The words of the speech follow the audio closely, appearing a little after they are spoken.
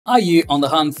Are you on the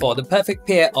hunt for the perfect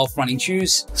pair of running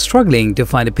shoes? Struggling to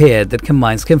find a pair that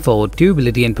combines comfort,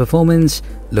 durability and performance?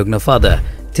 Look no further.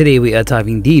 Today we are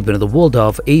diving deep into the world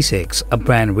of ASICS, a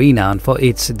brand renowned for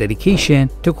its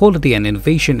dedication to quality and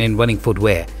innovation in running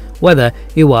footwear. Whether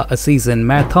you are a seasoned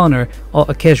marathoner or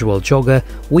a casual jogger,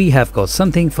 we have got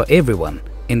something for everyone.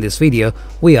 In this video,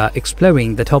 we are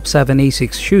exploring the top 7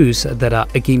 ASICS shoes that are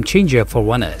a game changer for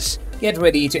runners. Get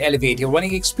ready to elevate your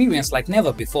running experience like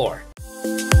never before.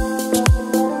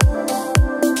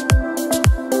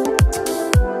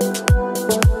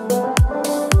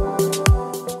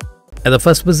 At the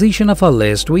first position of our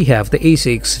list, we have the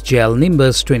ASICS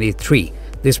Gel-Nimbus 23.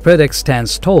 This product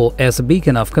stands tall as a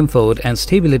beacon of comfort and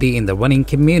stability in the running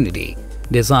community.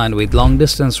 Designed with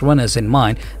long-distance runners in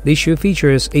mind, this shoe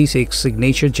features ASICS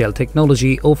signature gel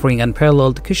technology offering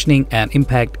unparalleled cushioning and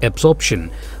impact absorption.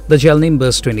 The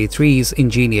Gel-Nimbus 23's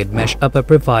engineered mesh upper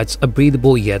provides a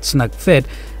breathable yet snug fit,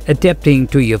 adapting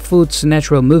to your foot's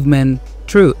natural movement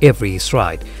through every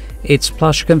stride. Its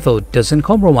plush comfort doesn't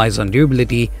compromise on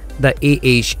durability. The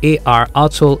AHAR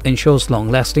outsole ensures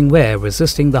long-lasting wear,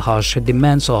 resisting the harsh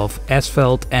demands of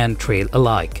asphalt and trail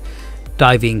alike.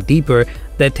 Diving deeper,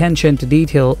 the attention to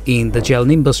detail in the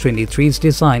Gel-Nimbus 23's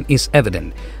design is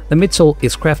evident. The midsole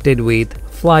is crafted with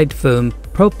flight foam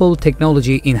propel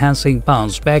technology, enhancing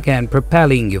bounce back and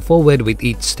propelling you forward with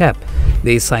each step.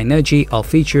 This synergy of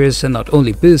features not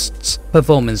only boosts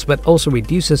performance but also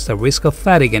reduces the risk of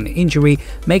fatigue and injury,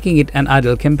 making it an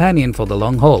ideal companion for the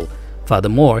long haul.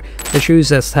 Furthermore, the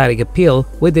shoe's aesthetic appeal,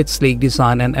 with its sleek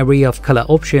design and array of color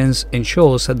options,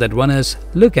 ensures that runners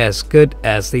look as good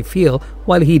as they feel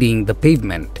while hitting the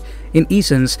pavement. In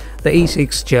essence, the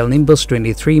ASICS Gel-Nimbus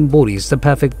 23 embodies the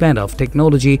perfect blend of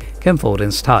technology, comfort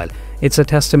and style. It's a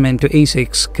testament to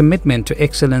ASICS' commitment to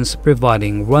excellence,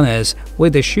 providing runners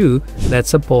with a shoe that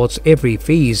supports every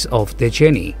phase of their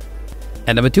journey.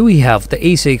 At number 2, we have the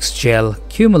ASICS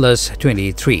Gel-Cumulus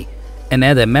 23.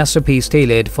 Another masterpiece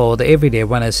tailored for the everyday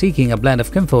runner seeking a blend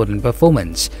of comfort and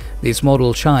performance. This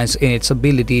model shines in its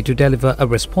ability to deliver a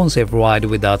responsive ride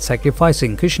without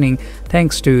sacrificing cushioning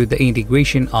thanks to the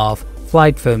integration of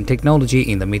flight foam technology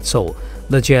in the midsole.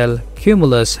 The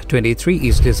Gel-Cumulus 23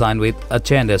 is designed with a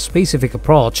gender-specific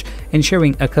approach,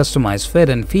 ensuring a customized fit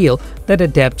and feel that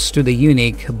adapts to the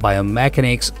unique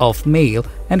biomechanics of male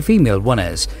and female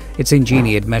runners. Its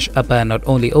engineered mesh upper not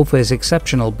only offers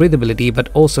exceptional breathability but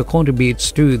also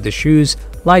contributes to the shoe's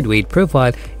lightweight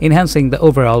profile, enhancing the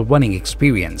overall running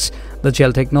experience. The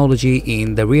gel technology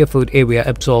in the rear foot area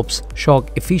absorbs shock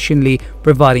efficiently,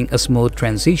 providing a smooth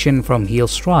transition from heel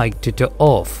strike to toe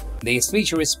off. This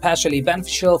feature is especially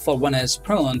beneficial for runners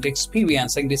prone to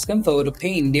experiencing discomfort or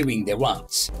pain during their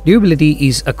runs. Durability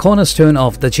is a cornerstone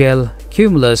of the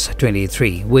Gel-Cumulus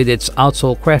 23, with its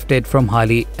outsole crafted from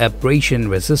highly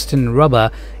abrasion-resistant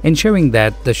rubber, ensuring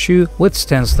that the shoe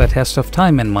withstands the test of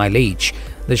time and mileage.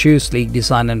 The shoe's sleek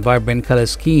design and vibrant color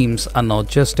schemes are not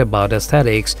just about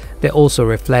aesthetics, they also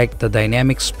reflect the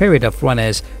dynamic spirit of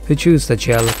runners who choose the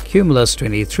Gel-Cumulus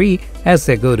 23 as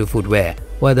their go-to footwear.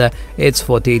 Whether it's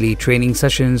for daily training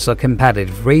sessions or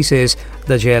competitive races,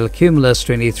 the Gel-Cumulus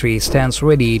 23 stands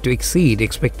ready to exceed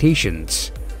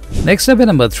expectations. Next up at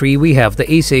number 3, we have the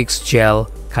ASICS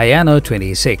Gel-Kayano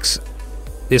 26.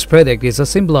 This product is a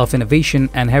symbol of innovation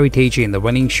and heritage in the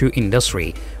running shoe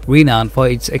industry. Renowned for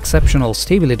its exceptional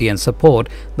stability and support,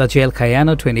 the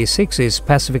Gel-Kayano 26 is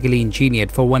specifically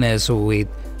engineered for runners with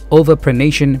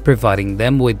overpronation, providing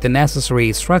them with the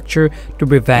necessary structure to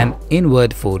prevent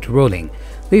inward foot rolling.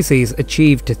 This is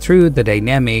achieved through the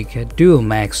dynamic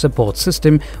Dual-Max support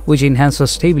system, which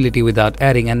enhances stability without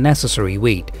adding unnecessary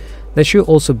weight. The shoe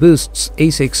also boosts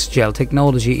ASICS gel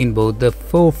technology in both the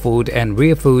forefoot and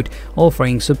rear foot,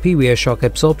 offering superior shock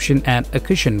absorption and a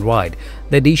cushioned ride.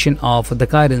 The addition of the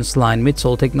guidance line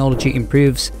midsole technology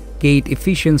improves gait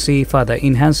efficiency, further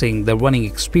enhancing the running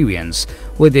experience.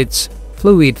 With its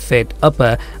fluid fit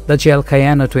upper, the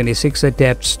Gel-Kayano 26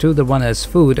 adapts to the runner's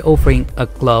foot, offering a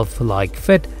glove-like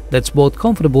fit that's both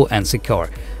comfortable and secure.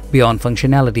 Beyond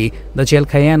functionality, the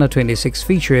Gel-Kayano 26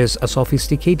 features a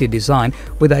sophisticated design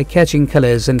with eye-catching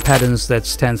colors and patterns that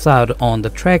stands out on the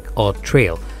track or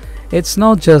trail. It's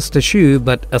not just a shoe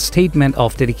but a statement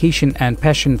of dedication and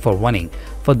passion for running.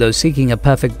 For those seeking a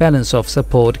perfect balance of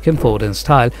support, comfort and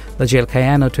style, the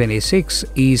Gel-Kayano 26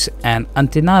 is an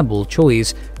undeniable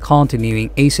choice, continuing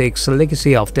ASICS'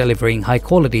 legacy of delivering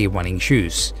high-quality running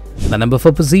shoes. The number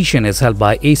 4 position is held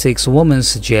by ASICS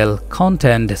Women's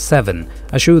Gel-Contend 7,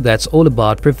 a shoe that's all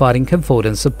about providing comfort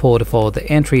and support for the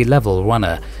entry-level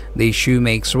runner. This shoe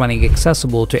makes running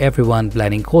accessible to everyone,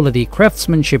 blending quality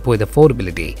craftsmanship with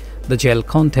affordability. The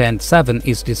Gel-Contend 7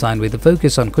 is designed with a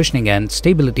focus on cushioning and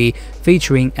stability,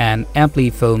 featuring an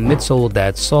ampli-foam midsole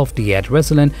that's soft yet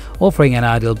resilient, offering an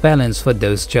ideal balance for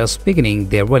those just beginning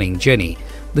their running journey.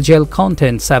 The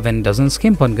Gel-Contend 7 doesn't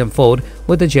skimp on comfort,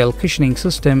 with a gel cushioning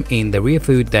system in the rear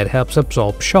foot that helps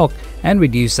absorb shock and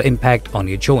reduce the impact on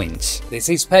your joints. This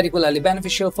is particularly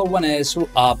beneficial for runners who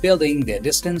are building their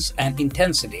distance and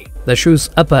intensity. The shoe's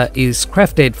upper is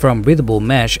crafted from breathable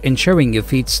mesh, ensuring your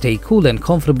feet stay cool and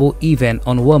comfortable even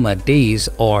on warmer days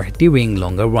or during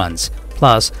longer runs.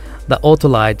 Plus, the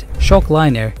Autolite shock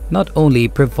liner not only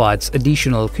provides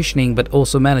additional cushioning but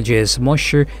also manages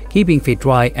moisture, keeping feet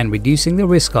dry and reducing the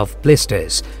risk of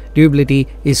blisters. Durability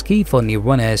is key for new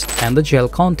runners, and the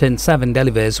Gel-Contend 7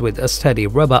 delivers with a sturdy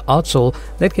rubber outsole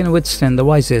that can withstand the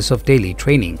rises of daily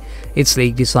training. Its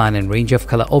sleek design and range of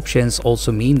color options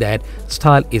also mean that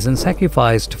style isn't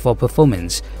sacrificed for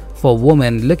performance. For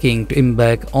women looking to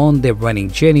embark on their running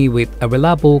journey with a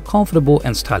reliable, comfortable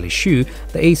and stylish shoe,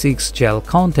 the ASICS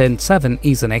Gel-Contend 7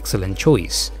 is an excellent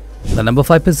choice. The number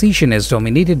 5 position is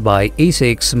dominated by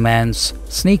ASICS Men's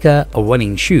Sneaker or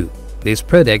Running Shoe. This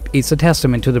product is a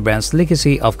testament to the brand's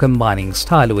legacy of combining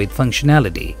style with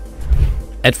functionality.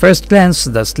 At first glance,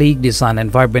 the sleek design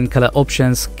and vibrant color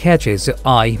options catches your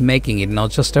eye, making it not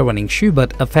just a running shoe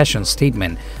but a fashion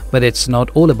statement. But it's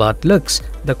not all about looks.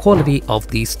 The quality of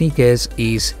these sneakers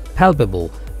is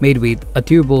palpable. Made with a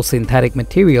durable synthetic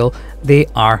material, they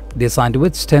are designed to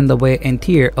withstand the wear and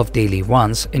tear of daily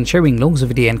runs, ensuring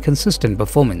longevity and consistent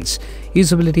performance.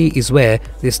 Usability is where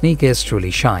the sneakers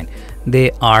truly shine. They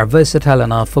are versatile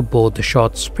enough for both the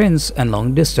short sprints and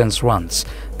long-distance runs,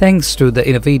 thanks to the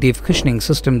innovative cushioning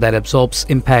system that absorbs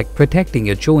impact, protecting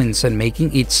your joints and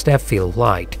making each step feel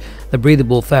light. The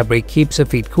breathable fabric keeps your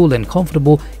feet cool and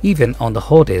comfortable even on the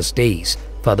hottest days.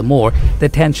 Furthermore, the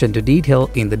attention to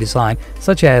detail in the design,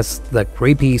 such as the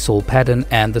crepey sole pattern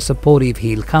and the supportive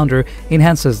heel counter,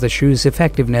 enhances the shoe's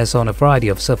effectiveness on a variety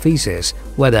of surfaces.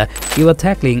 Whether you are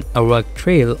tackling a rugged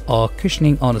trail or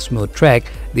cushioning on a smooth track,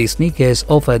 these sneakers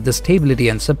offer the stability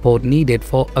and support needed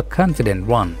for a confident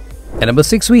run. At number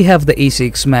 6, we have the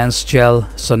ASICS Men's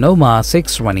Gel-Sonoma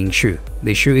 6 running shoe.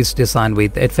 The shoe is designed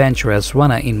with the adventurous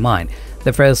runner in mind.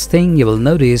 The first thing you will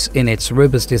notice in its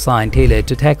robust design tailored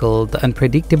to tackle the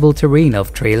unpredictable terrain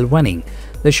of trail running.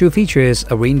 The shoe features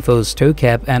a reinforced toe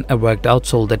cap and a rugged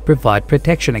outsole that provide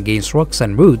protection against rocks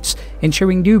and roots,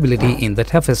 ensuring durability in the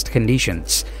toughest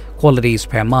conditions. Quality is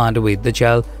paramount with the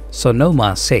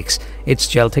Gel-Sonoma 6. Its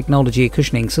gel technology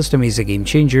cushioning system is a game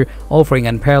changer, offering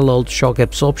unparalleled shock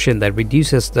absorption that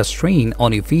reduces the strain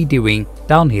on your feet during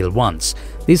downhill runs.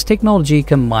 This technology,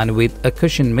 combined with a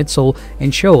cushioned midsole,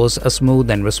 ensures a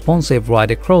smooth and responsive ride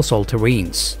across all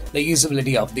terrains. The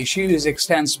usability of these shoes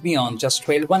extends beyond just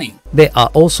trail running. They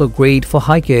are also great for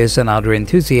hikers and outdoor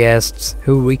enthusiasts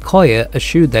who require a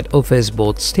shoe that offers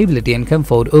both stability and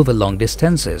comfort over long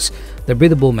distances. The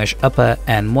breathable mesh upper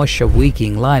and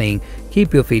moisture-wicking lining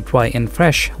keep your feet dry and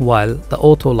fresh, while the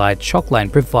Autolite shock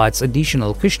line provides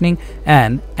additional cushioning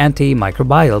and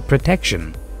antimicrobial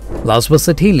protection. Last but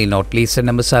certainly not least, at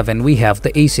number 7, we have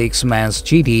the ASICS Men's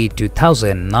GD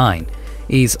 2009.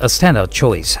 Is a standout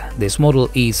choice. This model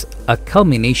is a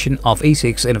culmination of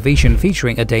ASICS innovation,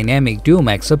 featuring a dynamic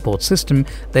Duomax support system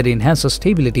that enhances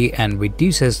stability and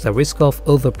reduces the risk of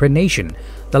overpronation.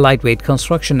 The lightweight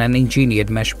construction and engineered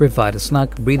mesh provide a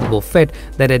snug, breathable fit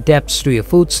that adapts to your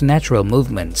foot's natural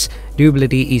movements.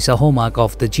 Durability is a hallmark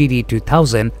of the GD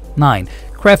 2009,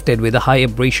 crafted with a high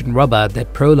abrasion rubber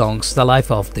that prolongs the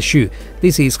life of the shoe.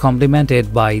 This is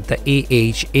complemented by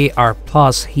the AR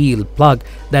Plus heel plug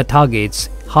that targets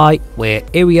high wear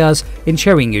areas,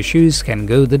 ensuring your shoes can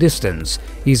go the distance.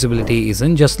 Usability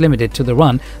isn't just limited to the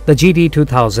run. The GD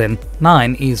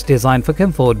 2009 is designed for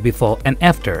comfort before and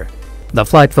after. The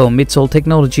Flight Foam midsole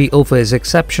technology offers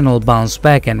exceptional bounce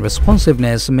back and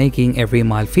responsiveness, making every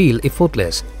mile feel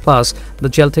effortless. Plus, the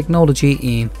gel technology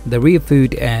in the rear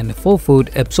foot and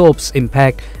forefoot absorbs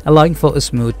impact, allowing for a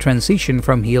smooth transition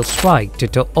from heel strike to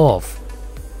toe off.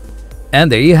 And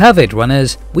there you have it,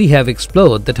 runners. We have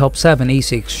explored the top 7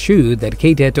 ASICS shoes that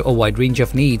cater to a wide range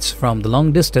of needs, from the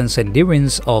long-distance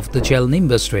endurance of the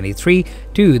Gel-Nimbus 23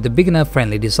 to the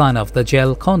beginner-friendly design of the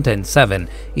Gel-Contend 7.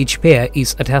 Each pair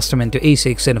is a testament to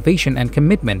ASICS innovation and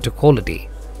commitment to quality.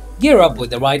 Gear up with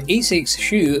the right ASICS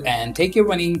shoe and take your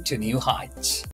running to new heights.